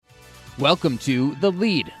Welcome to The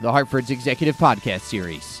Lead, the Hartford's executive podcast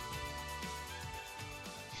series.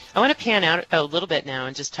 I want to pan out a little bit now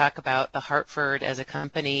and just talk about the Hartford as a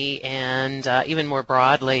company and even more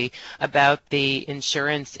broadly about the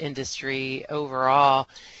insurance industry overall.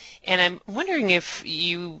 And I'm wondering if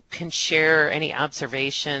you can share any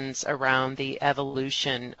observations around the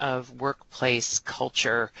evolution of workplace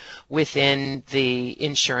culture within the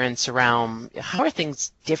insurance realm. How are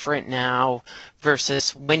things different now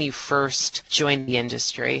versus when you first joined the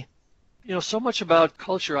industry? So much about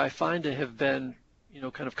culture I find to have been,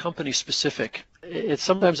 kind of company specific.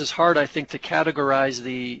 Sometimes it's hard, I think, to categorize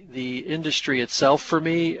the industry itself for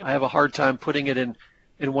me. I have a hard time putting it in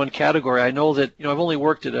one category. I know that, I've only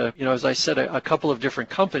worked at as I said, a couple of different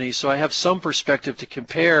companies, so I have some perspective to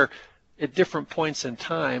compare at different points in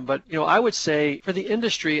time. But, I would say for the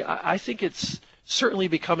industry, I think it's certainly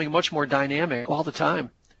becoming much more dynamic all the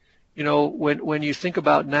time. When you think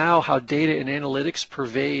about now how data and analytics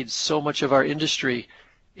pervades so much of our industry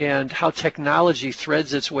and how technology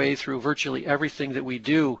threads its way through virtually everything that we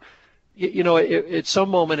do, at some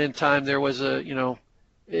moment in time there was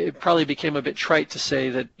it probably became a bit trite to say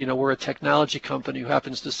that, we're a technology company who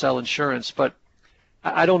happens to sell insurance, but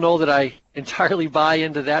I don't know that I entirely buy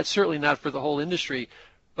into that, certainly not for the whole industry.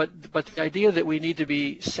 But the idea that we need to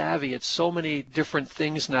be savvy at so many different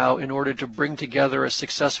things now in order to bring together a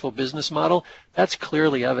successful business model, that's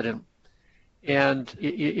clearly evident. And,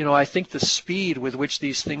 I think the speed with which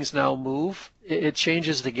these things now move, it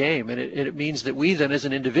changes the game. And it means that we then, as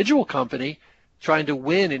an individual company, trying to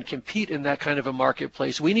win and compete in that kind of a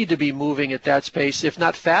marketplace, we need to be moving at that pace, if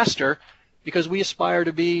not faster, because we aspire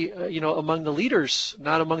to be, among the leaders,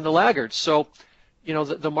 not among the laggards. So,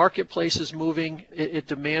 the marketplace is moving. It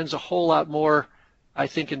demands a whole lot more, I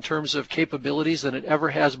think, in terms of capabilities than it ever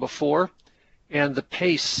has before. And the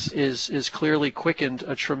pace is clearly quickened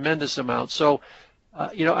a tremendous amount. So,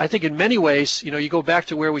 I think in many ways, you go back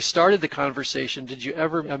to where we started the conversation. Did you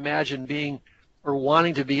ever imagine being or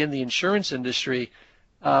wanting to be in the insurance industry?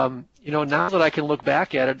 Now that I can look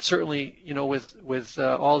back at it, certainly, with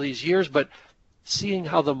all these years, but seeing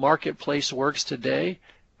how the marketplace works today,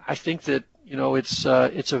 I think that, it's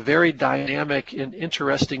a very dynamic and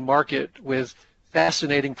interesting market with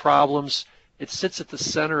fascinating problems. It sits at the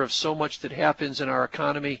center of so much that happens in our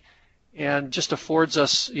economy and just affords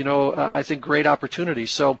us, I think, great opportunities.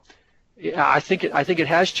 So I think it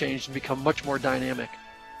has changed and become much more dynamic.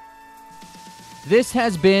 This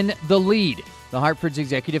has been The Lead, the Hartford's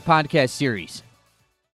executive podcast series.